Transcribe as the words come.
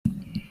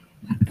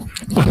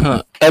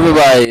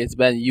Everybody, it's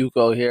Ben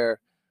Yuko here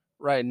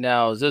right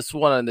now. Just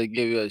wanted to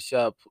give you a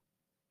shout.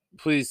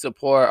 Please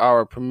support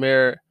our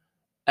Premiere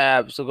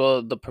app. So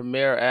go to the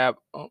Premiere app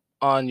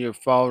on your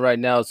phone right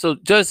now. So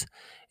just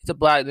it's a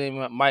black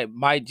name,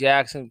 Mike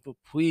Jackson. But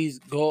please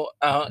go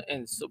out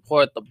and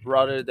support the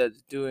brother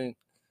that's doing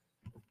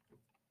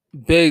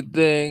big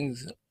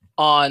things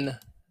on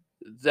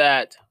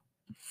that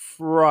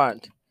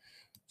front.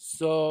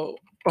 So,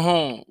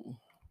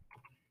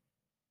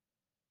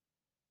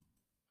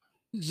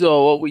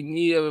 so what we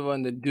need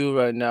everyone to do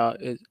right now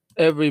is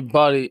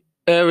everybody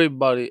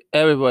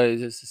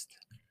just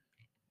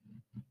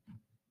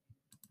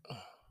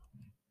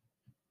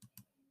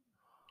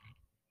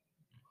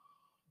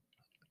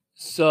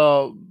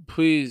so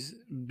please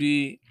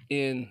be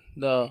in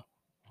the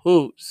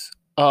hoops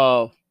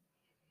of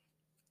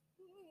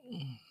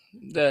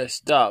their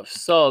stuff.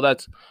 So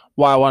that's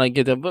why I want to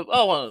get them. But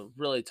I want to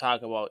really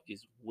talk about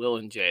is Will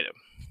and Jada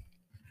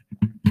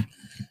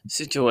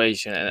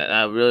situation, and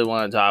I really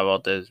want to talk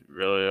about this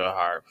really, really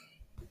hard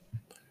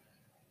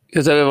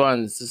because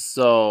everyone's just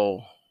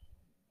so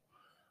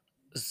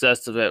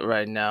obsessed with it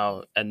right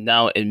now, and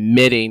now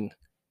admitting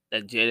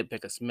that Jada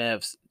Pinkett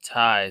Smith's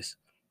ties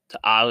to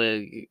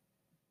Ali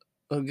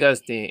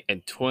Augustine, a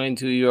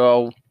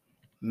 22-year-old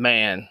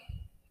man,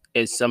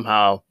 is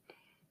somehow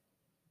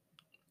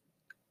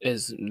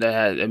is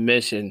that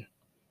admission.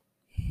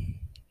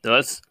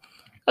 Let's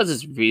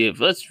just read it.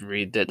 Let's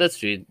read that.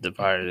 Let's read the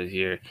part of it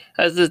here.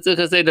 That's just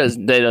because they does.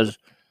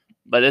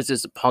 But it's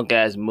just a punk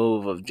ass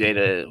move of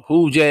Jada,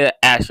 who Jada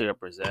actually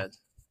represents.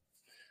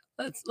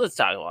 Let's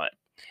talk about it.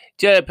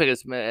 Jada Pinkett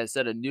Smith has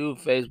set a new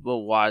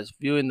Facebook watch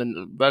viewing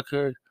the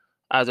record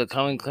after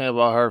coming clean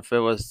about her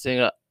affair with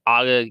singer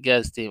Aga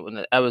Guesting in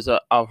an episode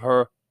of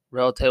her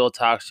Real Table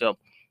Talk show.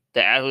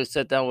 They actually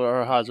sat down with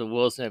her husband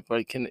Wilson for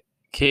a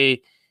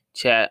key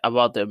chat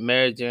about their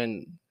marriage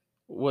and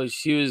what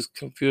she was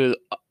confused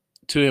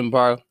to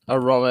embark a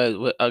romance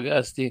with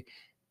Augustine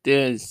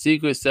during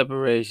secret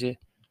separation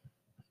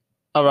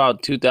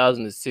around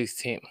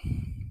 2016.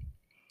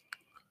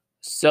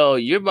 So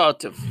you're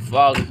about to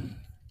fuck.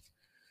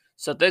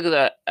 So think of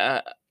that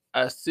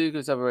a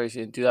secret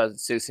separation in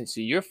 2016.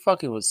 So you're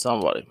fucking with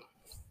somebody.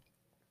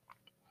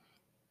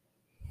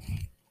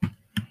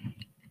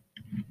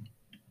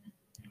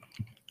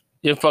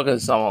 You're fucking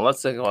someone.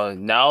 Let's think about it.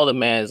 Now the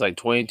man is like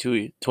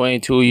 22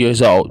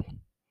 years old.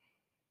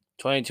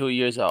 22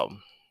 years old.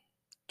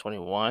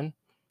 21,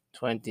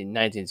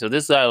 2019. So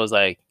this guy was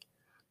like,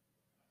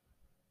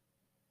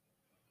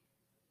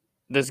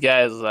 was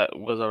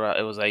around,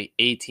 it was like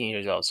 18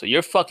 years old. So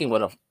you're fucking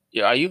with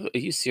are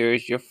you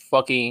serious? You're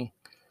fucking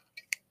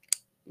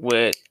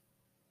with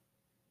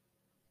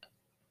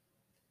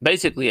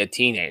basically a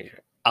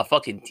teenager. A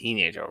fucking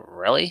teenager.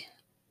 Really?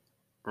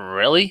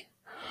 Really?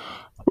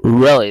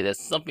 Really? There's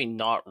something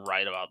not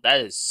right about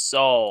that. Is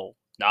so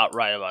not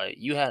right about it.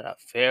 You had an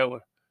affair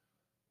with.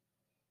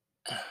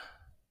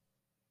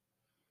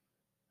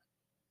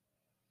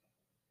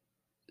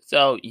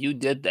 So you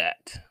did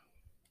that.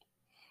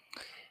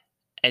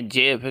 And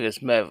Jada Pinkett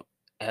Smith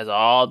has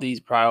all these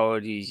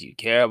priorities. You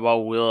care about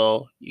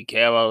Will. You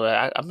care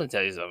about. I'm gonna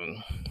tell you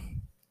something.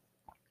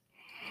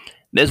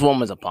 This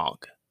woman's a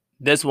punk.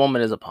 This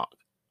woman is a punk.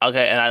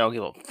 Okay, and I don't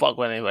give a fuck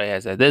what anybody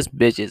has said. This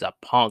bitch is a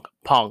punk.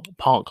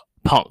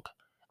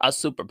 A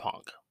super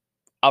punk.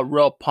 A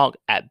real punk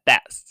at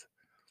best.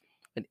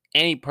 And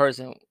any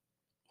person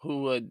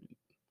who would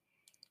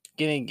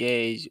get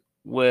engaged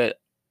with,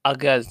 I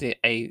guess,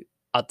 a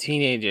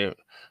teenager,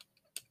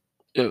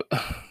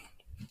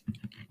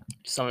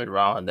 something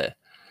wrong with that.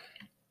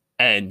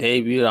 And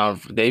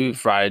debuted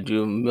Friday,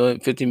 drew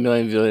 50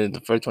 million views in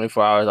the first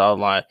 24 hours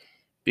online,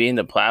 being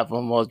the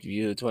platform most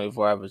viewed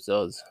 24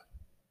 episodes.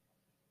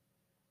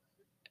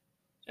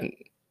 And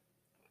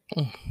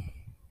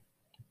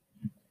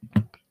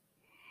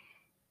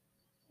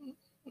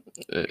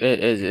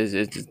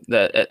it's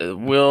that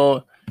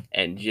Will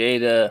and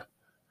Jada,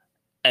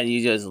 and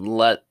you just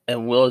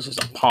and Will is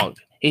just a punk.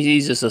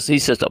 He's just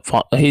a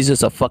punk. He's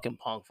just a fucking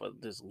punk for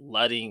just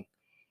letting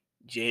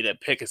Jada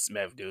Pinkett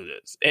Smith do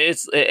this.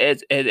 It's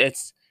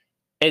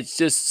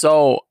just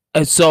so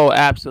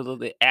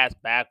absolutely ass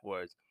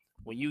backwards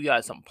when you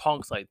got some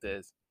punks like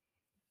this.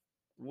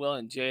 Will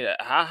and Jada,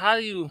 how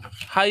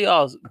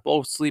y'all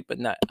both sleep at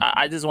night?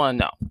 I just want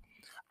to know.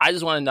 I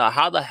just want to know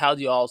how the hell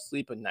do y'all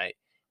sleep at night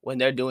when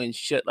they're doing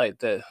shit like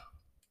this?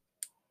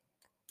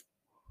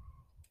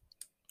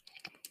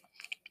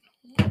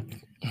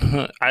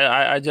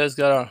 I just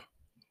gotta.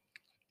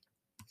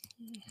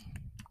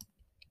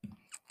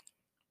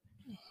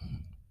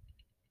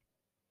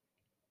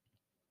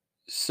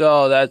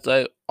 So that's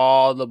like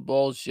all the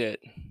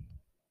bullshit.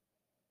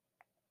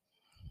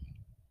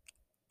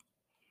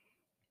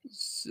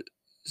 So,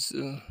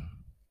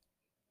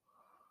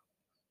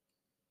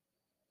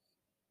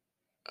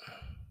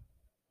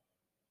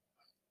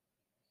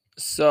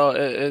 so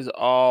it is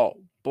all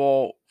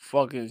bull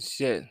fucking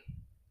shit.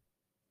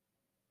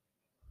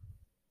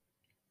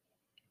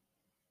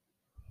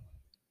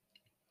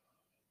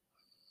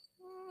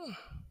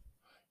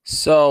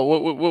 So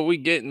what we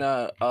getting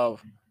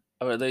of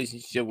a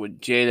relationship with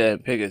Jada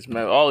and Pickett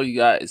Smith? All you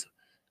got is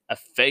a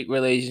fake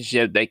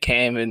relationship. They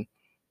can't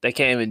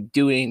even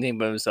do anything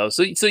by themselves.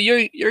 So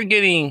you're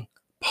getting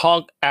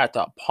punk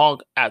after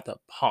punk after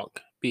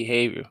punk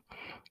behavior,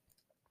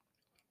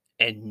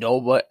 and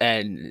nobody,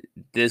 and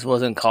this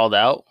wasn't called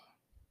out.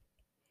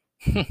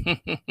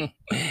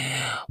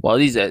 Well,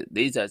 these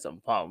are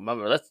some punk.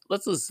 Remember,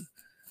 let's just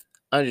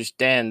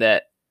understand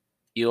that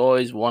you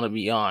always want to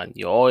be on.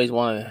 You always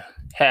want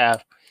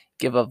to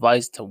give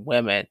advice to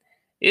women.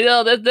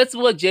 That's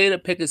what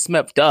Jada Pickett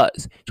Smith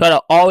does. Try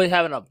to always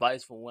have an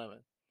advice for women.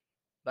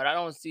 But I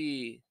don't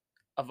see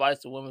advice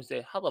to women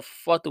say, how the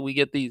fuck do we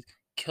get these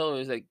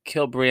killers that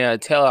kill Breonna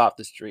Taylor off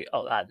the street?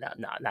 Oh, no, that's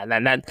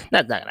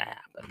not gonna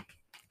happen.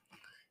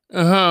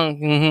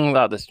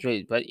 Off the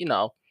street. But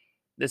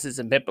this is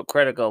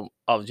hypocritical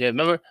of Jada.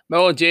 Remember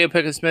when Jada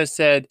Pickett Smith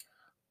said,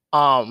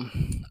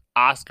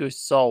 Oscar's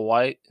so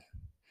white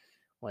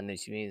when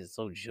she means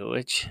so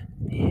Jewish.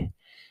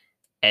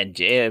 And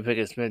Jada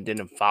Pickett Smith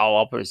didn't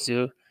follow up or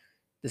sue.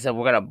 They said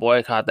we're gonna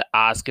boycott the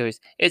Oscars.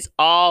 It's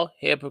all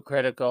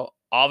hypocritical.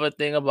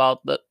 Everything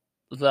about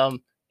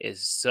them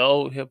is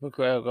so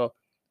hypocritical.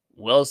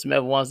 Will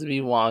Smith wants to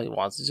be one. He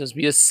wants to just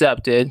be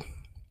accepted.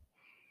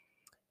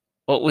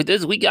 But with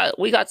this, we got a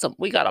punk.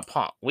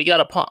 We got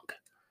a punk.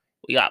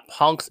 We got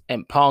punks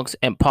and punks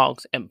and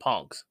punks and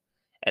punks,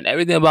 and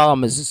everything about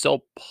them is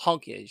so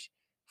punkish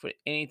for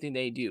anything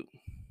they do.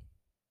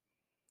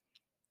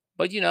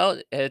 But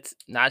it's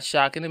not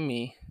shocking to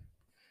me.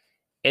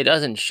 It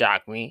doesn't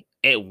shock me.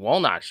 It will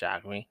not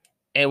shock me.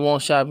 It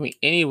won't shock me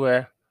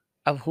anywhere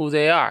of who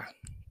they are.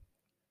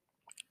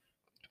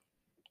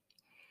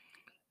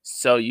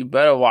 So you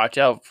better watch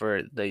out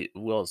for the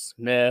Will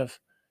Smith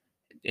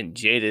and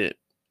Jada,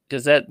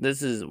 because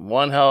this is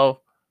one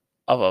hell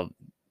of a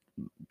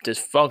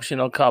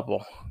dysfunctional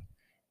couple.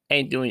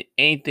 Ain't doing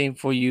anything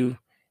for you.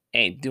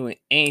 Ain't doing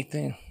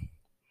anything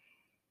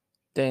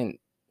then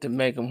to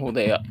make them who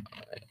they are.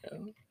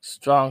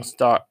 Strong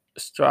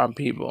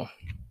people.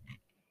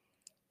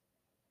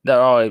 They're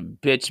all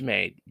bitch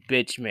made.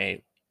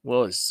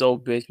 Will is so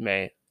bitch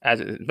made,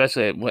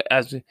 especially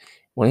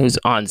when he was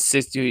on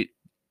 60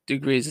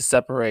 degrees of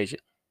separation.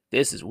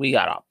 We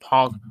got a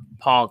punk,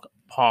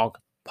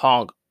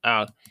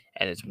 and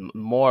it's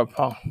more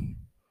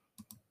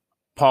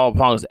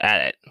punks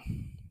at it.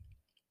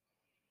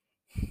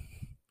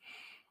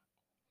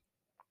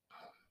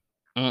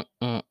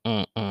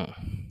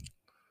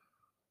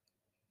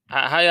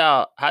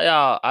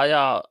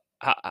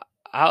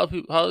 How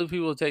do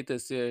people take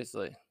this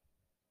seriously?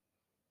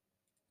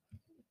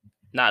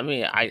 Not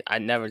me.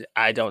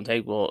 I don't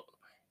take Will.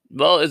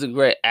 Will is a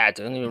great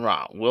actor. Don't get me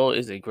wrong. Will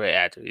is a great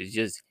actor. It's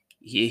just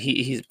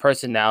his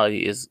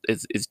personality is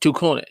too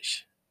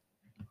coonish.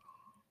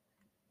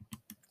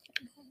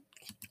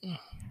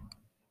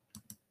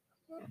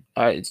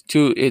 All right, it's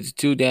too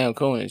damn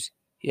coonish.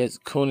 He has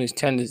coonish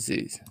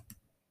tendencies.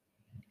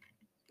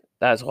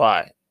 That's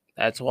why.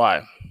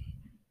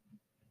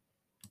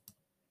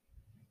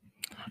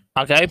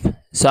 Okay,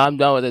 so I'm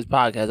done with this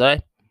podcast. All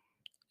right,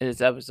 in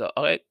this episode.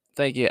 Okay,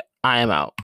 thank you. I am out.